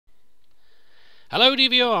Hello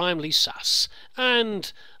DVO, I'm leesusss,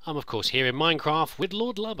 and I'm of course here in Minecraft with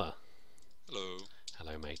Lord Lubber. Hello.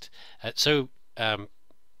 Hello mate. Some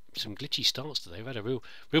glitchy starts today. We've had a real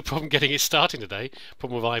problem getting it starting today.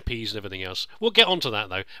 Problem with IPs and everything else. We'll get onto that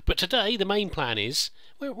though. But today the main plan is,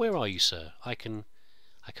 where are you, sir? I can't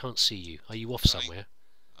see you. Are you off somewhere?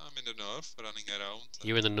 I'm in the north, running around.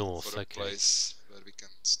 You're in the north, for a okay. place where we can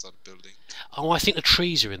start building. Oh, I think the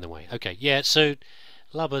trees are in the way. Okay, yeah. So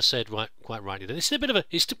Lubber said quite rightly that it's a bit of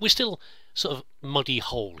we're still sort of muddy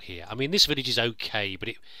hole here. I mean, this village is okay, but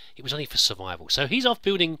it was only for survival. So he's off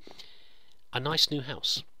building a nice new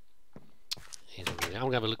house. I'm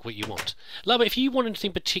gonna have a look at what you want, Lubber. If you want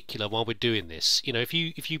anything particular while we're doing this, you know, if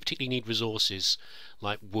you particularly need resources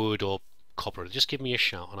like wood or copper, just give me a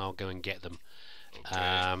shout and I'll go and get them.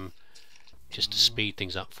 Okay. Just to speed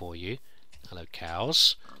things up for you. Hello,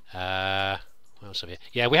 cows. What else have you?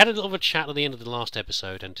 Yeah, we had a little bit of a chat at the end of the last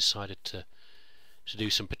episode and decided to do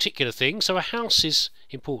some particular things. So a house is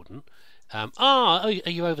important. Are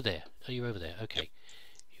you over there? Are you over there? Okay.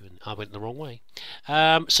 I went the wrong way.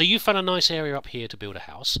 So you found a nice area up here to build a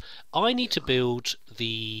house. I need to build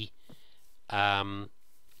the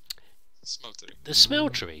Smeltery. the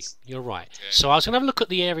smeltery. You're right. Okay. So I was going to have a look at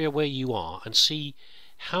the area where you are and see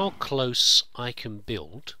how close I can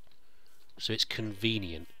build, so it's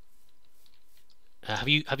convenient. Have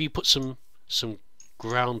you put some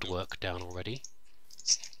groundwork down already?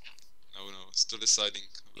 No, still deciding.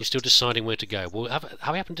 You're still deciding where to go. Well,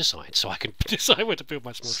 how happen to decide so I can decide where to build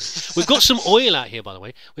my smeltery? We've got some oil out here, by the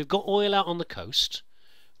way. We've got oil out on the coast,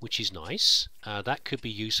 which is nice. That could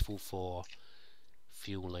be useful for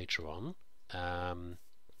fuel later on.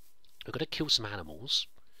 We've got to kill some animals.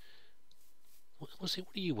 What are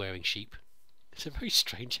you wearing, sheep? It's a very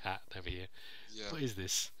strange hat over here. Yeah. What is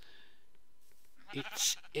this?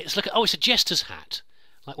 It's like it's a jester's hat,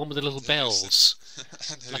 like one with the little bells.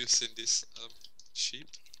 And have you seen this sheep?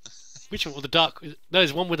 Which one? Well, the dark. No,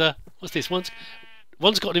 there's one with a. What's this? One's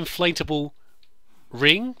got an inflatable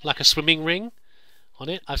ring, like a swimming ring, on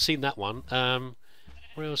it. I've seen that one.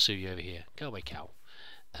 Where else are you over here? Go away, cow.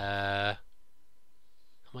 Am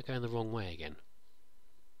I going the wrong way again?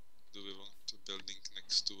 Do we want to building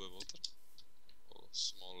next to a water or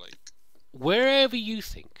small lake? Wherever you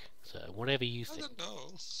think, sir. Whatever you think. I don't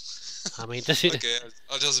know. I mean, does it? Okay,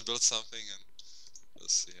 I'll just build something and we'll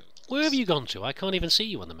see how it goes. Where have you gone to? I can't even see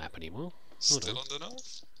you on the map anymore. Still on the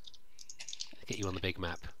north? Get you on the big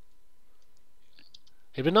map.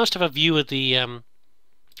 It'd be nice to have a view of the. I don't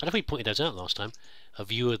know if we pointed those out last time. A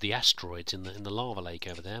view of the asteroids in the lava lake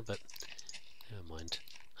over there, but never mind.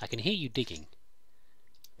 I can hear you digging,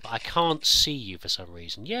 but I can't see you for some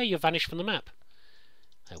reason. Yeah, you vanished from the map.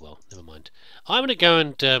 Oh well, never mind. I'm going to go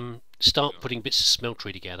and start putting bits of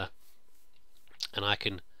smeltery together, and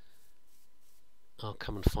I'll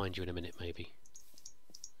come and find you in a minute, maybe.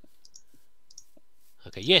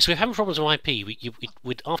 Okay, yes, we're having problems with IP.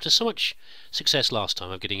 After so much success last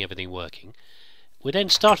time of getting everything working, we then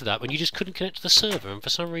started up and you just couldn't connect to the server, and for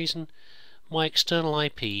some reason my external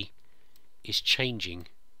IP is changing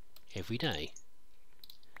every day.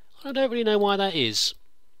 I don't really know why that is.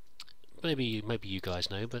 Maybe you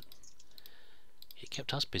guys know, but it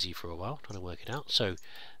kept us busy for a while trying to work it out. So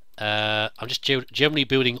I'm just generally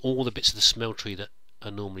building all the bits of the smeltery that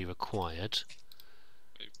are normally required.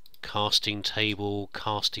 Casting table,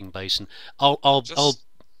 casting basin. I'll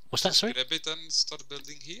what's that, sorry? Grab it and start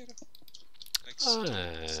building here. Next to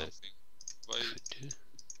something. Why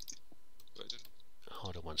don't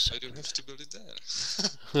Hold on one I second. don't have to build it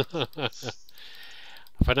there.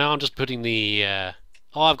 For now, I'm just putting the.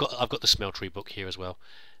 I've got the smeltery book here as well.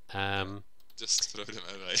 Just throw them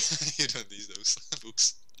away. You don't need those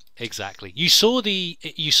books. Exactly. You saw we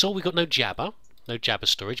got no Jabber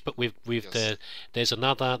storage, but Yes. there's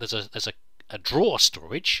a drawer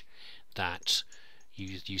storage that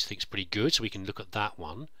you think's pretty good, so we can look at that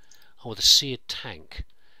one. Oh, the seared tank.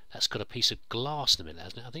 That's got a piece of glass in the middle,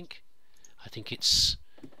 hasn't it? I think it's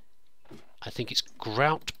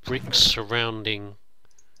grout bricks surrounding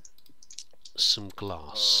some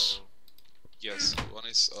glass. Yes, one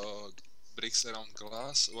is bricks around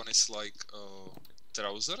glass. One is like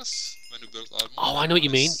trousers when you build armor. Oh, I know what you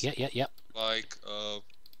One mean. is Yeah. Like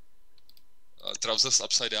trousers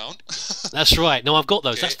upside down. That's right. No, I've got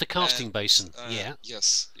those. Okay, That's the casting and, basin. Yeah.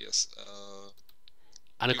 Yes.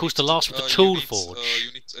 And of You course, need, the last with the you tool need, forge.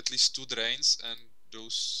 You need at least 2 drains and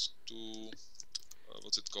those 2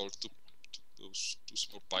 what's it called? Those 2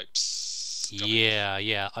 small pipes. Yeah.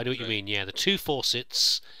 I know what you Right. mean. Yeah, the 2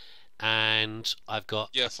 faucets, and I've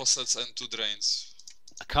got Yeah, faucets and 2 drains.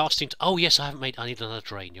 a casting. Oh yes, I need another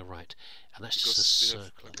drain. You're right, and that's just a Because we have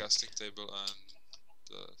circle. a casting table and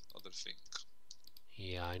the other thing.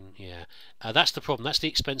 Yeah, yeah. That's the problem. That's the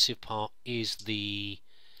expensive part. Is the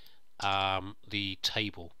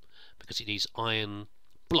table, because it needs iron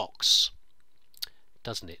blocks,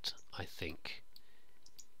 doesn't it? I think.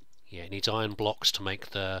 Yeah, it needs iron blocks to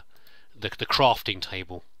make the crafting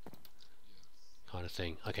table kind of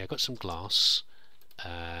thing. Okay, I've got some glass.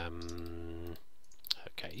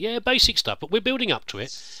 Okay, yeah, basic stuff, but we're building up to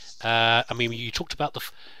it. I mean, you talked about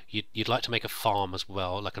you'd like to make a farm as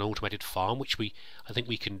well, like an automated farm, which I think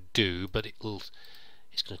we can do, but it's going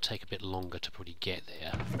to take a bit longer to probably get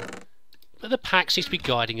there. But the pack seems to be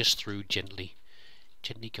guiding us through gently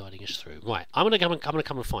guiding us through. Right, I'm gonna come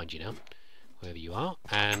and find you now, wherever you are,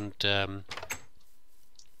 and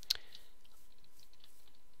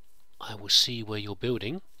I will see where you're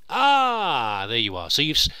building. Ah, there you are. So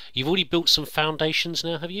you've already built some foundations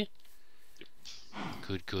now, have you? Yep.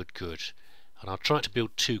 Good. And I'll try not to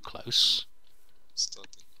build too close.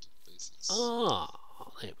 Starting with basics. Ah,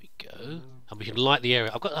 there we go. And we can light the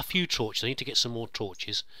area. I've got a few torches. I need to get some more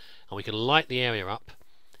torches, and we can light the area up.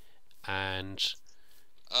 And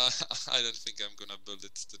I don't think I'm gonna build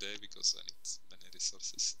it today because I need many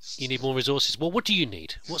resources. you need more resources. Well, what do you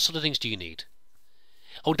need? What sort of things do you need?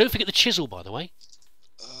 Oh, don't forget the chisel, by the way.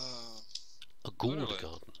 A gourd really?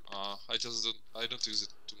 garden. I don't use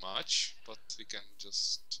it too much, but we can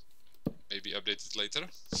just maybe update it later.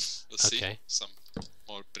 Let's see some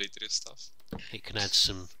more prettier stuff. It can add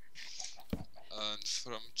some And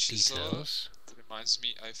from chisel, details. it reminds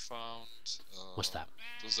me, I found What's that?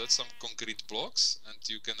 That's some concrete blocks, and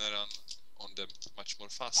you can run on them much more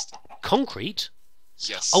faster. Concrete?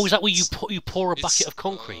 Yes. Oh, is that where you pour a bucket of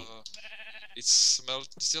concrete? It's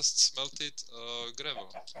just smelted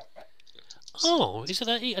gravel. Oh, is it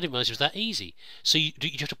that easy? I didn't realise it was that easy. So you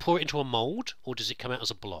have to pour it into a mould, or does it come out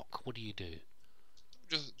as a block? What do you do?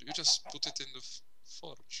 You just put it in the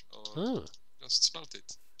forge, or just smelt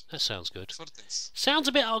it. That sounds good. For things. Sounds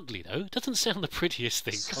a bit ugly though. Doesn't sound the prettiest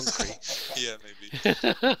thing, concrete. Yeah, maybe.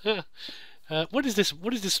 What is this?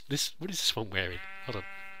 What is this one wearing? Hold on.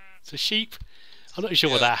 It's a sheep. I'm not sure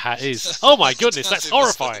what that hat is. Oh my goodness, that's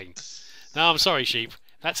horrifying. No, I'm sorry, sheep.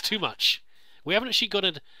 That's too much. We haven't actually got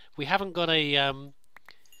a. We haven't got a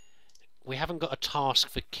task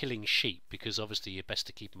for killing sheep, because obviously you're best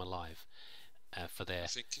to keep them alive for their. I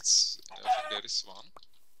think there is one.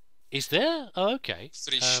 Is there? Oh, okay.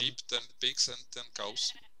 3 sheep, 10 pigs, and 10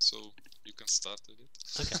 cows. So you can start with it.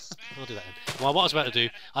 Okay, I'll do that then. Well, what I was about to do,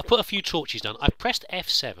 I put a few torches down. I pressed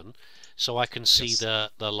F7 so I can see the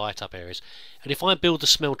light up areas. And if I build the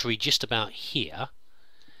smeltery just about here,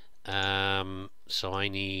 so I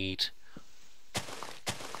need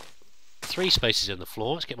 3 spaces in the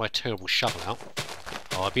floor. Let's get my terrible shovel out.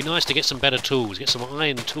 Oh, it'd be nice to get some better tools, get some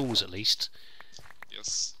iron tools at least.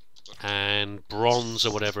 Yes. And bronze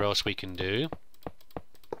or whatever else we can do.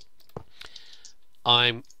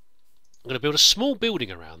 I'm going to build a small building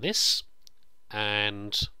around this,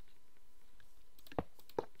 and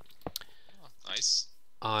nice.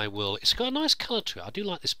 I will. It's got a nice colour to it. I do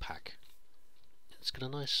like this pack. It's got a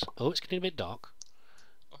nice. Oh, it's getting a bit dark.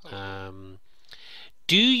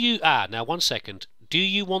 Do you? Now 1 second. Do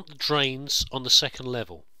you want the drains on the 2nd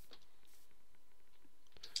level?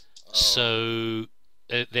 So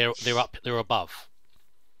they're above.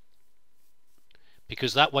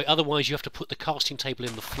 Because that way, otherwise you have to put the casting table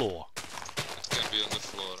in the floor. It can be on the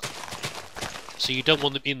floor. So you don't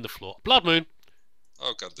want them in the floor. Blood Moon!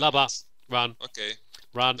 Oh god. Lubba, run. Okay.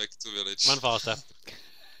 Run. Back to village. Run faster.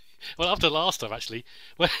 Well, after last time, actually.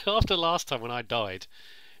 Well, after last time when I died,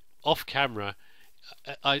 off camera,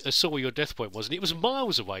 I saw where your death point was, and it was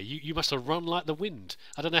miles away. You must have run like the wind.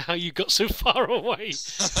 I don't know how you got so far away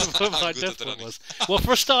from where my death point was. Well,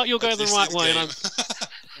 for a start, you're going the right way, and I'm...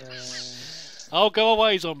 Oh, go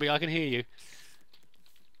away, zombie! I can hear you.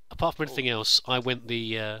 Apart from anything else, I went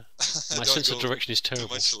the... my sense of direction is terrible.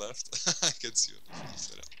 Too much left. I can see you.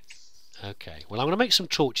 Okay, well, I'm going to make some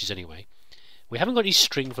torches anyway. We haven't got any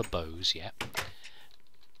string for bows yet.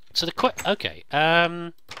 So the... Okay,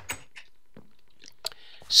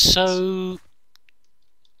 so,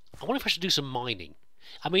 I wonder if I should do some mining.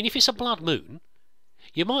 I mean, if it's a blood moon,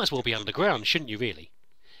 you might as well be underground, shouldn't you, really?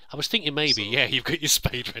 I was thinking maybe, yeah, you've got your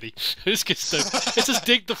spade ready. Let's just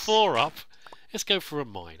dig the floor up. Let's go for a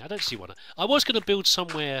mine. I don't see one. I was going to build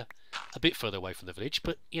somewhere a bit further away from the village,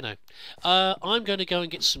 but, you know. I'm going to go and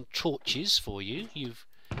get some torches for you. You've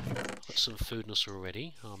got some food in us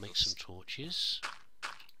already. I'll make some torches.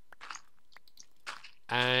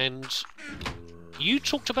 And you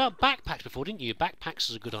talked about backpacks before, didn't you? Backpacks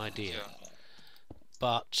is a good idea. Yeah.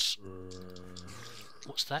 But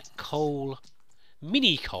what's that? Coal,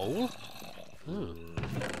 mini coal. Oh,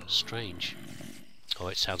 strange. Oh,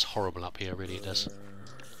 it sounds horrible up here, really it does.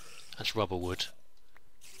 That's rubber wood.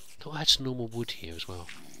 Thought I had some normal wood here as well.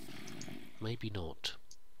 Maybe not.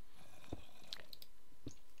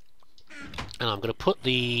 And I'm going to put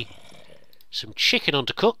some chicken on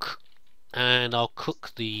to cook, and I'll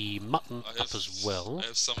cook the mutton up as well. I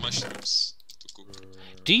have some mushrooms to cook.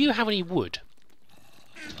 Do you have any wood?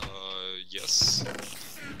 Yes.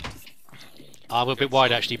 I'm a bit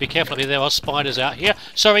wide actually. Be careful, I mean, there are spiders out here.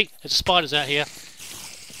 Sorry, there's spiders out here.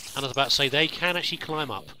 And I was about to say, they can actually climb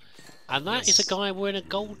up. And that is a guy wearing a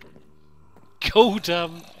gold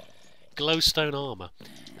glowstone armour.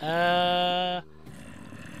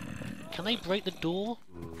 Can they break the door?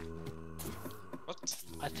 What?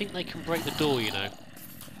 I think they can break the door, you know.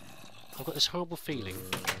 I've got this horrible feeling.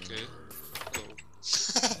 Okay.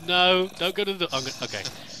 No, don't go to the door. Okay.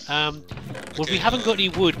 Well, if we haven't got any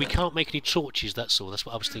wood, we can't make any torches, that's all. That's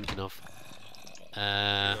what I was thinking of.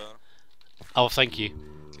 Oh, thank you.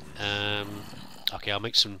 Okay, I'll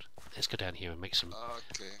make some... Let's go down here and make some...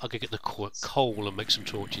 Okay. I'll go get the coal and make some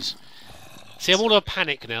torches. See, I'm all in a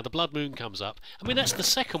panic now. The blood moon comes up. I mean, that's the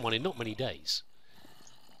second one in not many days.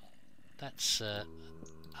 That's a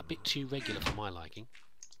bit too regular for my liking.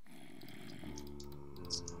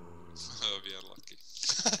 We are lucky.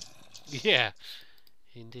 Yeah,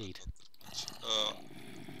 indeed.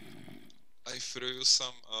 I threw you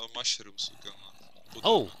some mushrooms. You can put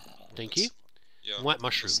Oh, thank you. Yeah. White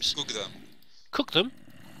mushrooms. Just cook them. Cook them?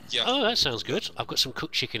 Yeah. Oh, that sounds good. I've got some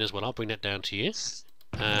cooked chicken as well. I'll bring that down to you.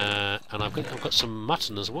 And I've got some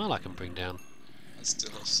mutton as well I can bring down. I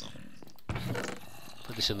still have some.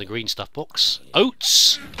 Put this in the green stuff box.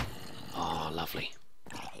 Oats! Oh, lovely.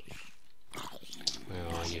 Where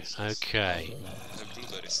are you? Okay. I have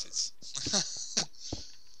blueberry seeds.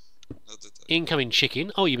 Not that Incoming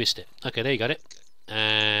chicken. Oh, you missed it. Okay, there you got it.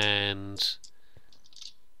 And...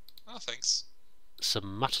 Oh, thanks.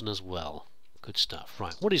 some mutton as well. Good stuff.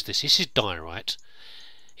 Right, what is this? This is diorite.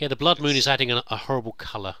 Yeah, the blood moon is adding a horrible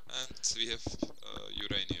colour. And we have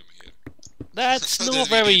uranium here. That's not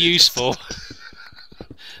very useful.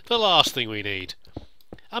 The last thing we need.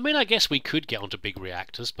 I mean, I guess we could get onto big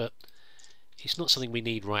reactors, but it's not something we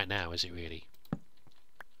need right now, is it really?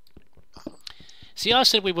 See, I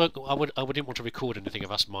said we weren't. I didn't want to record anything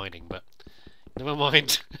of us mining, but never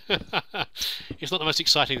mind. It's not the most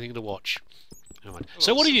exciting thing to watch. Never mind.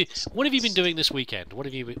 So, what have you been doing this weekend? What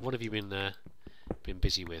have you been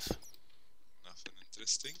busy with? Nothing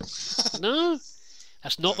interesting. No,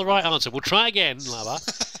 that's not the right answer. We'll try again, Lava.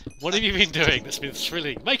 What have you been doing that's been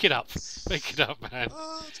thrilling? Make it up. Make it up, man.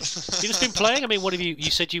 You just been playing? I mean, what have you?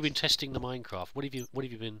 You said you've been testing the Minecraft. What have you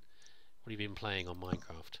been playing on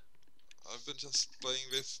Minecraft? I've been just playing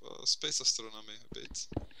with space astronomy a bit.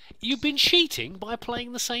 You've been cheating by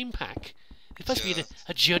playing the same pack. It's supposed to be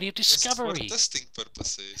a journey of discovery. Just for testing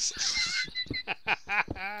purposes.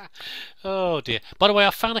 Oh dear. By the way,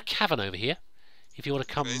 I found a cavern over here. If you want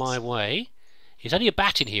to come my way. There's only a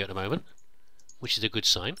bat in here at the moment, which is a good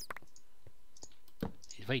sign.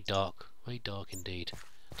 It's very dark indeed.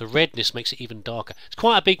 The redness makes it even darker. It's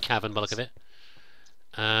quite a big cavern by the look of it.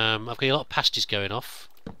 I've got a lot of passages going off.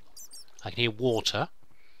 I can hear water.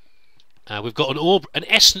 We've got an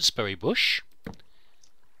essence berry bush.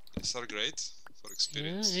 These are great for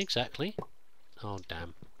experience. Yeah, exactly. Oh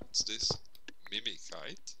damn. What's this?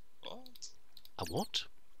 Mimikite? What? A what?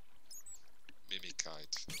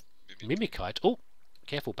 Mimikite. Mimikite? Oh,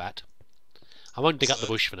 careful bat. I won't dig up the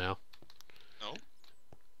bush for now. No?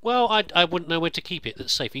 Well, I wouldn't know where to keep it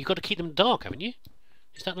that's safe. You've got to keep them dark, haven't you?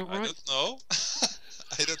 Is that not right? I don't know.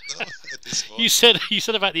 I don't know at this point. You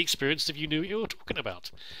said about the experience if you knew what you were talking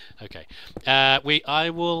about. Okay. I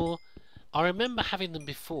remember having them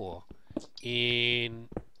before in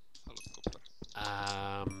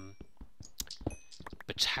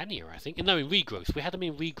Britannia, I think. No, in regrowth. We had them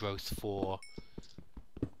in regrowth for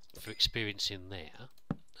experience in there.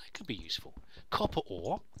 That could be useful. Copper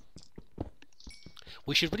ore.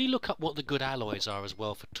 We should really look up what the good alloys are as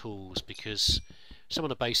well for tools, because some of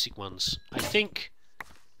the basic ones, I think...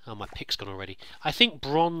 Oh, my pick's gone already. I think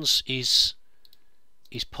bronze is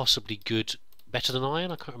possibly good, better than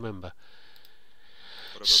iron. I can't remember.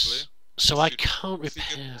 Probably. So I can't repair.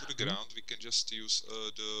 If we get to the ground, we can just use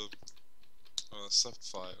the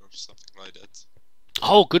sapphire or something like that.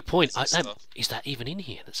 Oh, good point. Is that even in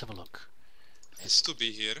here? Let's have a look. It has to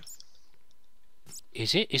be here.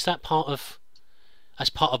 Is it? Is that as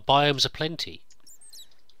part of Biomes of Plenty?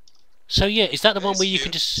 So yeah, is that the one where you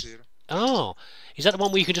can just... Oh, is that the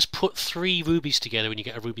one where you can just put 3 rubies together and you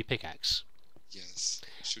get a ruby pickaxe? Yes,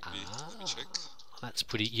 it should be. Let me check. That's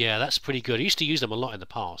pretty. Yeah, that's pretty good. I used to use them a lot in the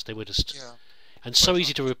past. They were just and so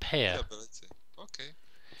easy to repair. Okay.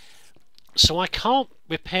 So I can't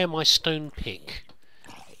repair my stone pick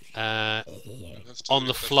on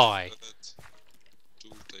the fly.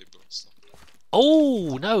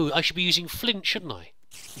 Oh no! I should be using flint, shouldn't I?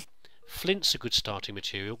 Flint's a good starting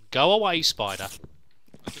material. Go away, spider.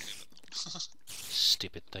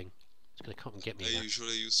 Stupid thing. It's gonna come and get me. I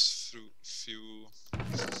usually use few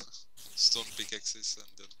stone pickaxes and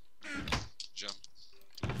then jump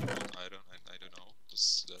to iron. I don't know.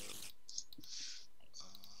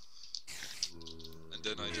 And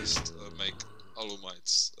then I just make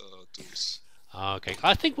alumites tools. Okay,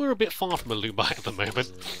 I think we're a bit far from a lumite at the moment.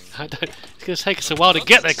 It's going to take us a while to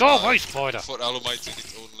get there. Go away, spider! For alumite you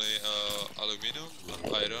need only aluminium,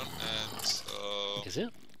 iron and... Is it?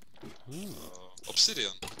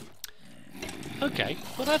 Obsidian. Okay,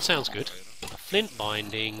 well that sounds good. A flint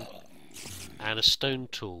binding and a stone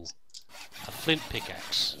tool. A flint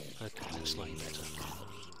pickaxe. Okay, that's slightly better.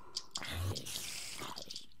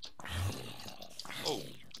 Oh,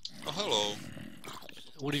 hello.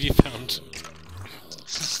 What have you found?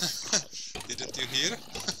 Didn't you hear?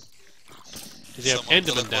 Did you have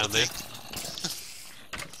Enderman down there?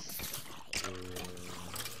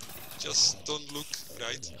 Just don't look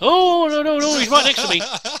right. Oh, no, he's right next to me!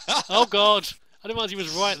 Oh god, I didn't realize he was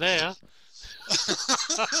right there.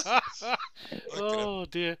 Oh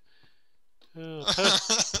dear. Oh,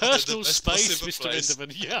 personal space, Mr.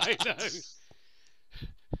 Enderman. Yeah, I know.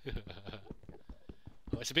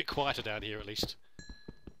 Oh, it's a bit quieter down here at least.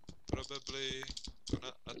 Probably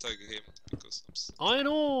gonna attack him because Iron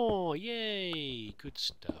ore! Yay! Good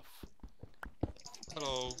stuff.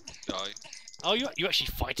 Hello, die. Oh, you actually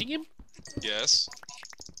fighting him? Yes.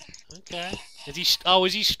 Okay. Is he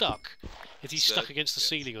is he stuck? Is he stuck Dead, against the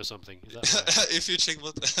ceiling or something? Is that right? If you check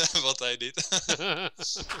what what I did,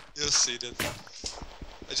 you'll see that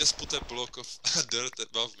I just put a block of dirt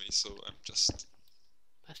above me, so I'm just.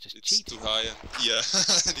 That's just it's cheating. too high, and yeah,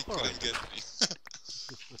 and he couldn't get me.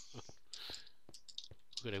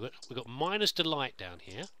 We've got Miner's Delight down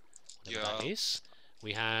here. Whatever that is.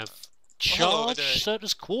 We have hello, Charged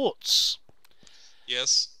Certus Quartz.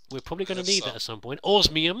 Yes. We're probably going to need that at some point.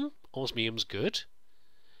 Osmium. Osmium's good.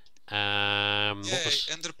 Yay,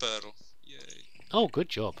 Ender Pearl. Yay. Oh, good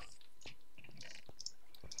job.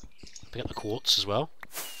 Pick up the quartz as well.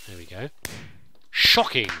 There we go.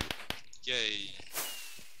 Shocking. Yay.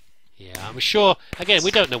 Yeah, I'm sure. Again,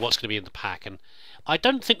 we don't know what's going to be in the pack, and I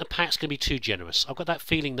don't think the pack's going to be too generous. I've got that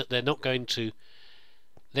feeling that they're not going to.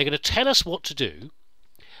 They're going to tell us what to do,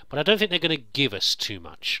 but I don't think they're going to give us too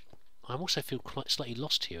much. I also feel quite slightly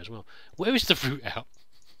lost here as well. Where is the route out?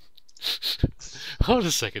 Hold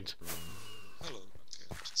a second. Hello. Okay,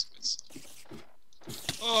 I just made some.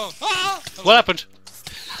 Oh! Ah! Hello. What happened?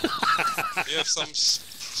 We have some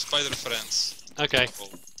spider friends. Okay.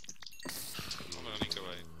 I'm running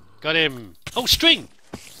away. Got him. Oh, string!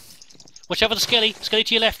 Watch out for the skelly. Skelly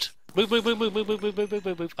to your left. Move.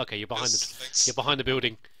 Okay, you're behind You're behind the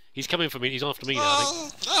building. He's coming for me. He's after me now, I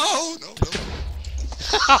think. No.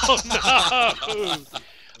 Oh no!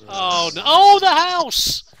 Oh no! Oh, the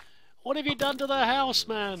house! What have you done to the house,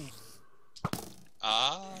 man?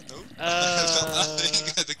 No.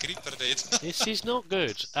 The creeper did. This is not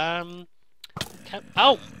good. Oh!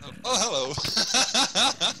 Oh, hello.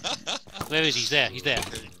 Where is he? He's there. He's there.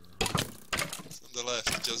 Okay. It's on the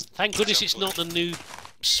left. Just. Thank goodness it's not the new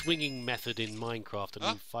swinging method in Minecraft, the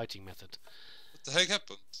new fighting method. What the heck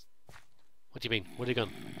happened? What do you mean? Where'd he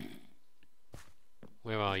gone?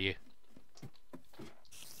 Where are you?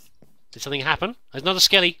 Did something happen? There's another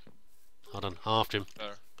skelly. Hold on, after him.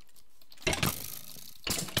 There.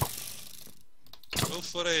 Go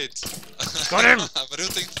for it. Got him! I'm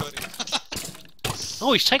rooting for it.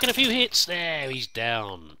 Oh, he's taken a few hits. There, he's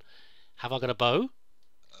down. Have I got a bow?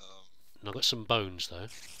 No, I've got some bones though.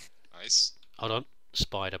 Nice. Hold on,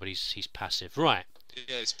 spider, but he's passive. Right.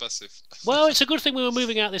 Yeah, he's passive. Well, it's a good thing we were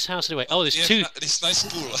moving out this house anyway. Oh, there's two. This nice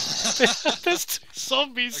pool. There's two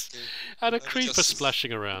zombies and a creeper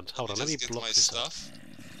splashing around. Hold on, let me block this stuff.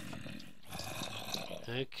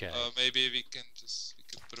 up. Okay. Maybe we can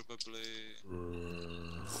probably.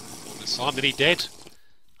 Oh, I'm nearly dead.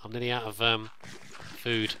 I'm nearly out of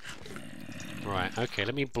food. Right. Okay.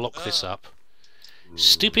 Let me block this up.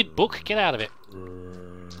 Stupid book, get out of it.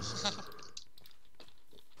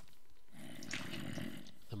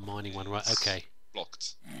 The mining one, right? Okay.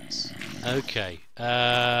 Blocked. Okay.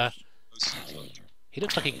 He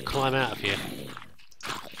looks like he can climb out of here.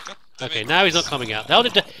 Okay, now he's not coming out.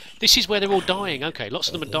 This is where they're all dying. Okay, lots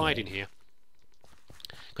of them have died in here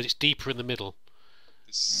because it's deeper in the middle.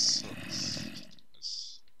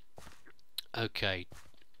 Okay.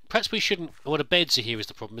 Perhaps we shouldn't. Well, the beds are here is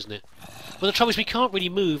the problem, isn't it? Well, the trouble is we can't really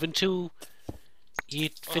move until you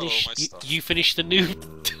finish. You finish the new.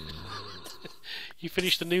 You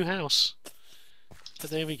finish the new house. But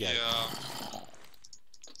there we go. Yeah.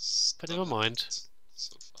 But never mind.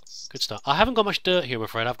 So fast. Good stuff. I haven't got much dirt here, I'm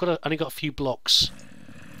afraid. Only got a few blocks.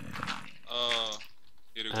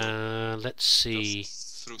 Here you go. Let's see.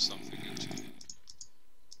 Just throw something into it.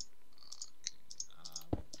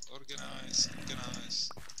 Okay. Organize.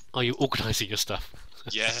 Are you organising your stuff?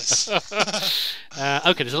 Yes.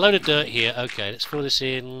 Okay, there's a load of dirt here. Okay, let's fill this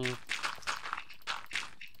in. Yeah,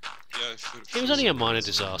 It was only a minor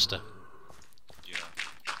disaster. Yeah.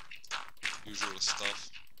 Usual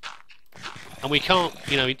stuff. And we can't,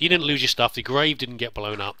 you didn't lose your stuff. The grave didn't get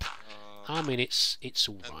blown up. I mean, it's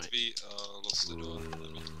all right. And we lost the door. I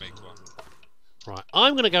will make one. Right,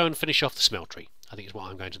 I'm going to go and finish off the smeltery. I think is what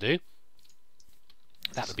I'm going to do.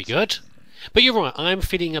 That would be good. But you're right, I'm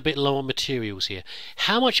feeling a bit low on materials here.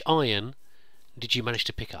 How much iron did you manage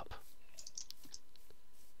to pick up?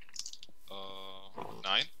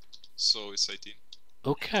 9. So it's 18.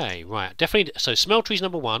 Okay, right. Definitely. So smeltery's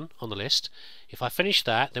number 1 on the list. If I finish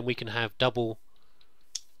that, then we can have double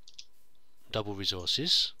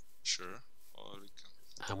resources. Sure. Or we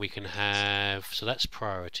can. And we can have. So that's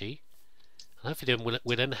priority. And hopefully then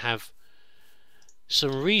we'll then have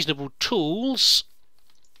some reasonable tools.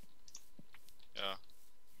 Yeah.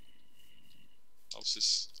 House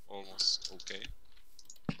is almost okay.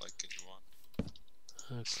 Like a new one.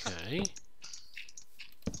 Okay.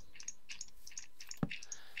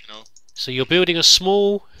 So you're building a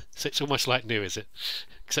small. So it's almost like new, is it?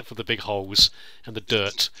 Except for the big holes and the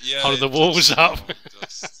dirt holding the walls up.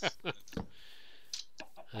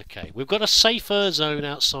 Okay, we've got a safer zone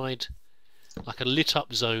outside, like a lit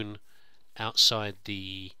up zone outside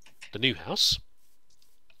the new house,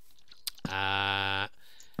 and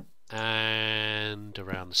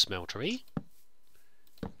around the smeltery.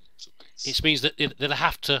 It means that they'll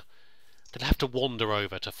have to wander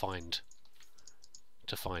over to find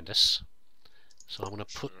us. So I'm going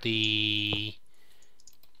to put the.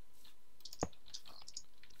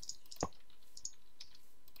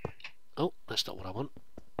 Oh, that's not what I want.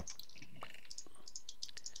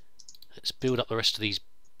 Let's build up the rest of these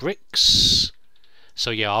bricks. So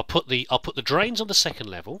yeah, I'll put the drains on the second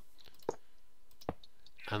level,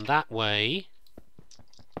 and that way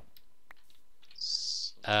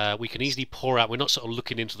we can easily pour out. We're not sort of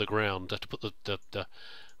looking into the ground to put the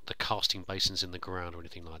casting basins in the ground or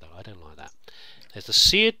anything like that. I don't like that. There's the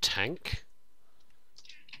seared tank.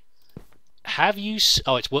 Have you?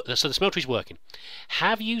 So the smeltery's working.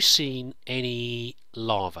 Have you seen any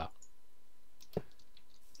lava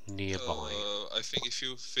nearby? I think if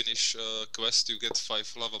you finish quest, you get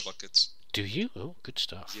 5 lava buckets. Do you? Oh, good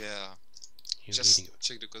stuff. Yeah. You're Just reading.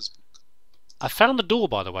 check the quest book. I found the door,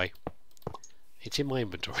 by the way. It's in my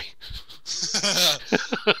inventory.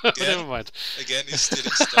 Never mind. Again, he's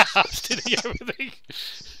stealing stuff. Stealing everything.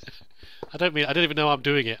 I don't even know I'm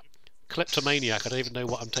doing it. Kleptomaniac. I don't even know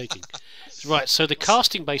what I'm taking. Right. So the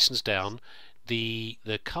casting basin's down. The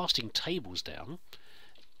casting table's down.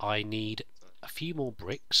 I need a few more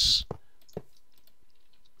bricks.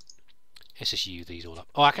 Let's just use these all up.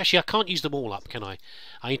 Oh, actually, I can't use them all up, can I?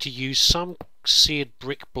 I need to use some seared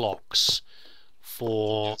brick blocks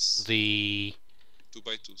for the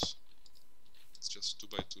 2x2s. It's just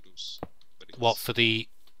 2x2s. What for the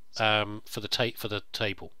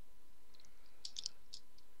table?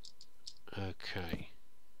 Okay.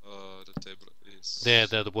 The table is They're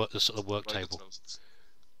the sort of work table.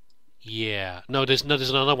 Yeah. No, there's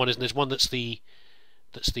another one. Isn't there? There's one that's the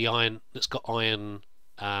iron. That's got iron.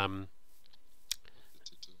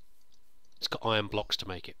 It's got iron blocks to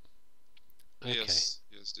make it. Okay. Yes,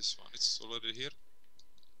 this one. It's already here.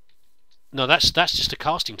 No, that's just a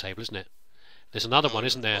casting table, isn't it? There's another one,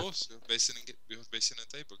 isn't there? Oh, so we have basin and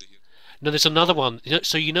table here. No, there's another one.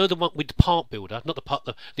 So the one with the part builder, not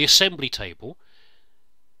the assembly table.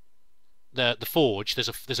 The forge.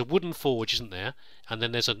 There's a wooden forge, isn't there? And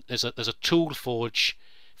then there's a tool forge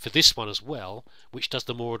for this one as well, which does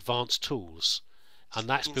the more advanced tools. And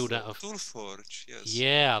that's built out of tool forge. Yes.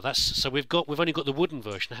 Yeah, so we've only got the wooden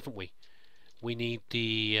version, haven't we? We need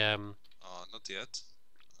the not yet.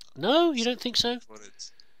 No, you don't think so? For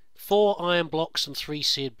it. 4 iron blocks and 3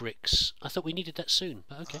 seared bricks. I thought we needed that soon,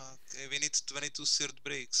 but okay. Okay, we need 22 seared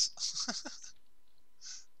bricks.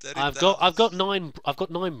 I've got nine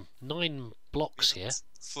blocks here.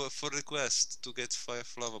 For the quest to get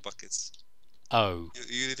 5 lava buckets. Oh.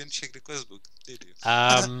 You didn't check the quest book, did you?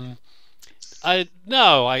 I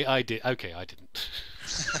did. Okay, I didn't.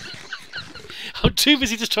 I'm too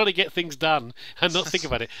busy just trying to get things done and not think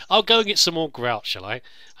about it. I'll go and get some more grout, shall I?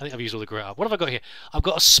 I think I've used all the grout. What have I got here? I've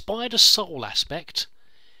got a spider soul aspect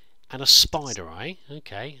and a spider eye.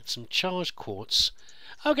 Okay, some charged quartz.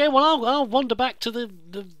 Okay, well I'll wander back to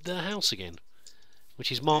the house again,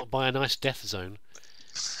 which is marked by a nice death zone.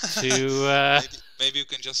 To maybe you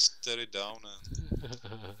can just tear it down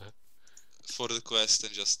and for the quest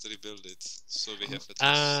and just rebuild it, so we have at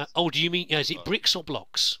least. Oh, do you mean is it bricks or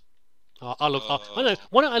blocks? I'll look. I know.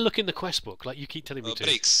 Why don't I look in the quest book like you keep telling me to?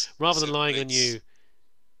 Bricks. Rather than lying on you.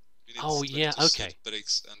 Oh yeah. Okay.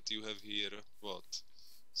 Bricks, and you have here what?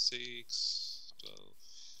 6, 12,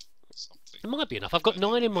 something. It might be enough. I've got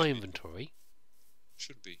 9 in my inventory.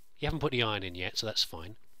 Should be. You haven't put the iron in yet, so that's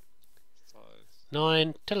fine. 5,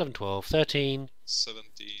 9, 10, 11, 12, 13,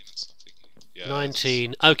 17, and something. Yeah,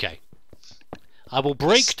 19. Okay. I will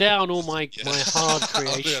break down all my hard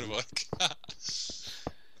creation.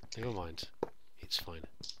 Never mind. It's fine.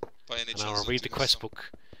 And I'll read the quest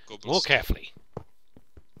book more carefully.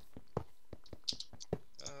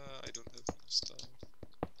 I don't have enough stuff.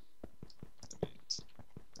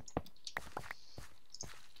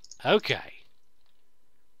 Okay.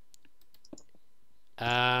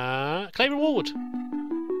 Claim reward.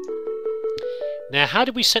 Now, how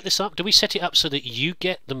did we set this up? Do we set it up so that you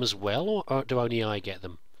get them as well, or do only I get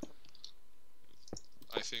them?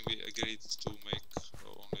 I think we agreed to make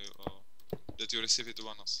only that you receive it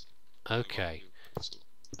once. Okay. So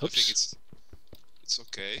I think it's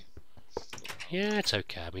okay. Yeah, it's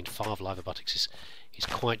okay. I mean, 5 live buttocks is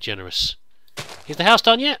quite generous. Is the house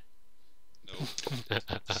done yet? No.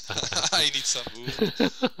 I need some wood.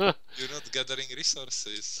 You're not gathering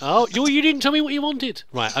resources. Oh, you didn't tell me what you wanted.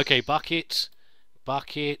 Right, okay, buckets,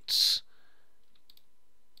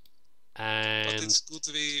 and... But it's good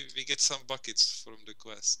we get some buckets from the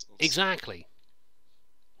quest also. Exactly.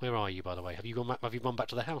 Where are you, by the way? Have you gone back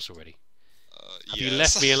to the house already? Have yes. you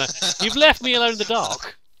left me alone? You've left me alone in the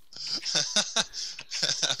dark.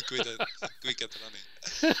 Quick at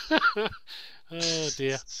running. Oh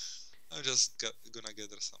dear. I'm just gonna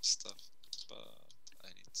gather some stuff, but I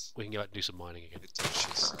need. We can go out and do some mining again.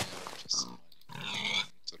 Torches. Just mining.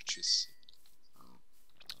 Torches.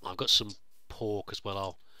 I've got some pork as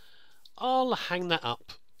well. I'll hang that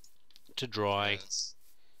up to dry. Yes.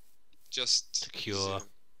 Just to cure.